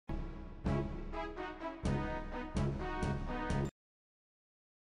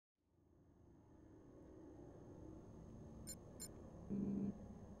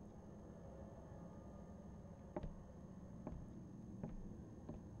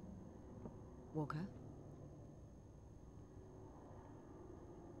Walker?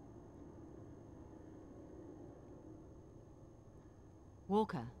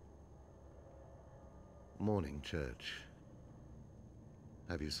 Walker? Morning, Church.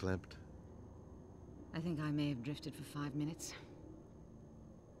 Have you slept? I think I may have drifted for 5 minutes.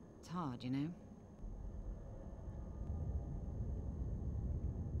 It's hard, you know?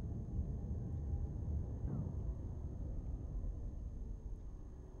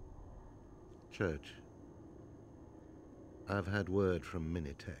 Church. I've had word from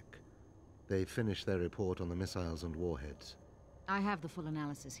Minitech. They finished their report on the missiles and warheads. I have the full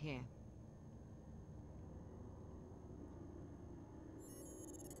analysis here.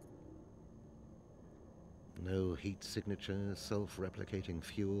 No heat signature, self-replicating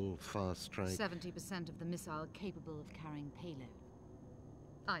fuel, fast strike. 70% of the missile capable of carrying payload.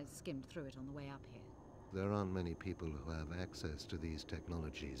 I skimmed through it on the way up here. There aren't many people who have access to these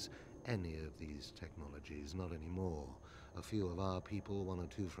technologies. Any of these technologies, not anymore. A few of our people, 1 or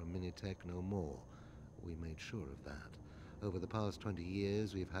 2 from Minitech, no more. We made sure of that. Over the past 20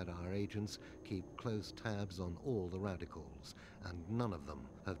 years, we've had our agents keep close tabs on all the radicals, and none of them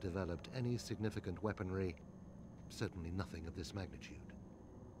have developed any significant weaponry, certainly nothing of this magnitude.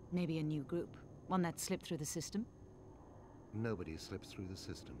 Maybe a new group, one that slipped through the system? Nobody slips through the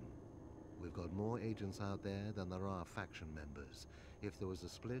system. We've got more agents out there than there are faction members. If there was a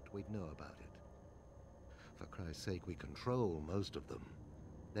split, we'd know about it. For Christ's sake, we control most of them.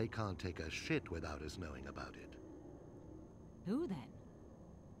 They can't take a shit without us knowing about it. Who then?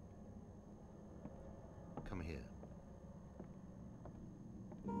 Come here.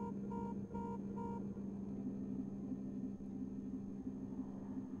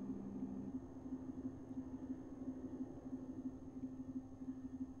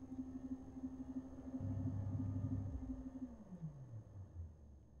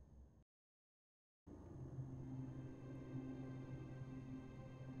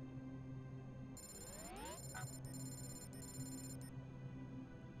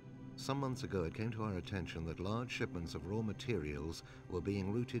 Some months ago, it came to our attention that large shipments of raw materials were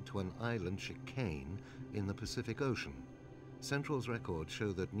being routed to an island chicane in the Pacific Ocean. Central's records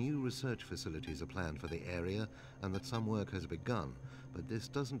show that new research facilities are planned for the area and that some work has begun, but this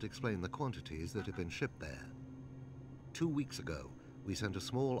doesn't explain the quantities that have been shipped there. 2 weeks ago, we sent a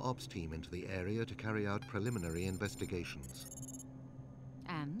small ops team into the area to carry out preliminary investigations.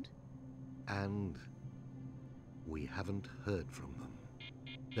 And? And we haven't heard from them.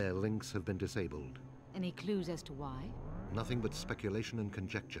 Their links have been disabled. Any clues as to why? Nothing but speculation and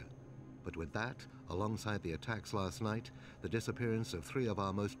conjecture. But with that, alongside the attacks last night, the disappearance of 3 of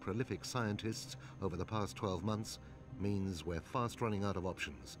our most prolific scientists over the past 12 months means we're fast running out of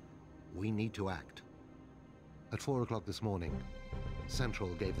options. We need to act. At 4 o'clock this morning,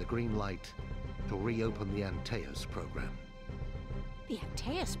 Central gave the green light to reopen the Antaeus program. The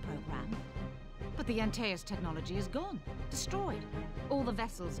Antaeus program? But the Antaeus technology is gone, destroyed. All the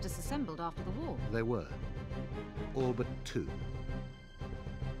vessels disassembled after the war. They were. All but 2.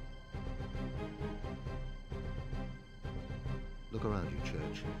 Look around you,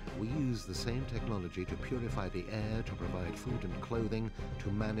 Church. We use the same technology to purify the air, to provide food and clothing,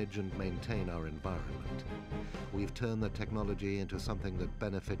 to manage and maintain our environment. We've turned the technology into something that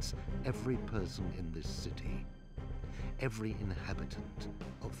benefits every person in this city, every inhabitant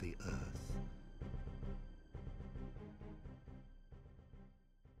of the Earth.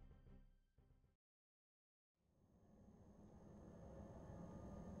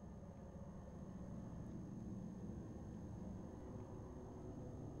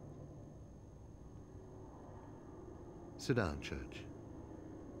 Sit down, Church.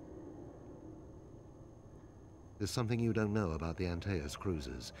 There's something you don't know about the Antaeus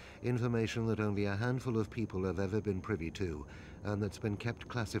cruisers. Information that only a handful of people have ever been privy to, and that's been kept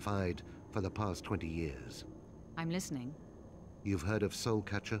classified for the past 20 years. I'm listening. You've heard of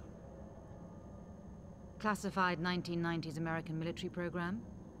Soulcatcher? Classified 1990s American military program?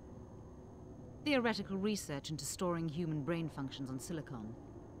 Theoretical research into storing human brain functions on silicon.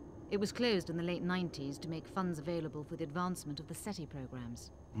 It was closed in the late 90s to make funds available for the advancement of the SETI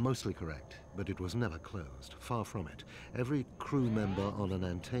programs. Mostly correct, but it was never closed. Far from it. Every crew member on an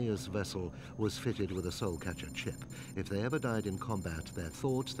Antaeus vessel was fitted with a Soulcatcher chip. If they ever died in combat, their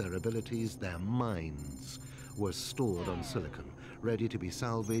thoughts, their abilities, their minds were stored on silicon, ready to be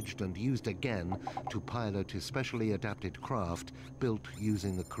salvaged and used again to pilot a specially adapted craft built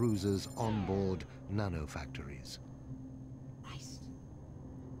using the cruiser's onboard nanofactories.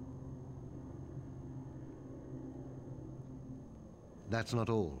 That's not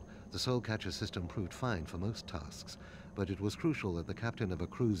all. The Soulcatcher system proved fine for most tasks, but it was crucial that the captain of a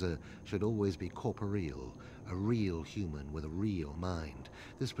cruiser should always be corporeal, a real human with a real mind.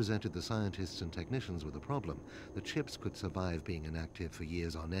 This presented the scientists and technicians with a problem. The chips could survive being inactive for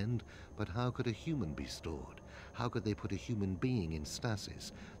years on end, but how could a human be stored? How could they put a human being in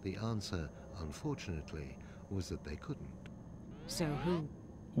stasis? The answer, unfortunately, was that they couldn't. So who?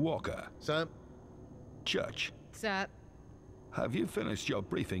 Walker. Sir? Church. Sir. Have you finished your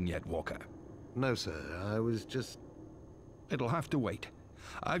briefing yet, Walker? No, sir. I was just... It'll have to wait.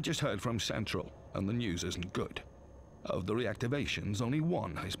 I've just heard from Central, and the news isn't good. Of the reactivations, only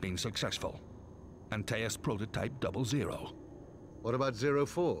one has been successful. Antaeus Prototype 00. What about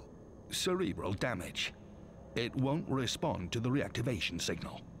 04? Cerebral damage. It won't respond to the reactivation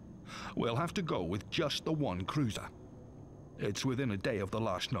signal. We'll have to go with just the one cruiser. It's within a day of the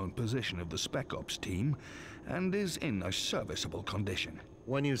last known position of the Spec Ops team, and is in a serviceable condition.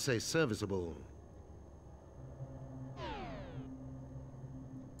 When you say serviceable...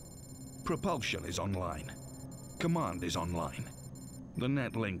 Propulsion is online. Command is online. The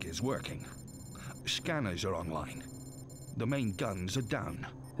net link is working. Scanners are online. The main guns are down.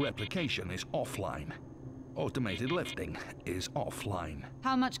 Replication is offline. Automated lifting is offline.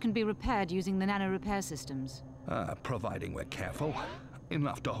 How much can be repaired using the nano repair systems? Providing we're careful,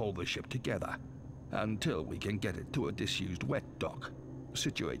 enough to hold the ship together, until we can get it to a disused wet dock,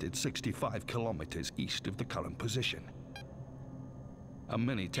 situated 65 kilometers east of the current position. A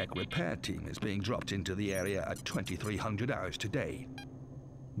mini-tech repair team is being dropped into the area at 2300 hours today.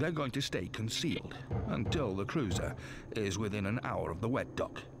 They're going to stay concealed until the cruiser is within an hour of the wet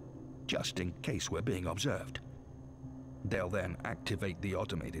dock, just in case we're being observed. They'll then activate the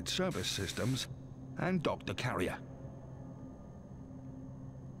automated service systems and dock the carrier.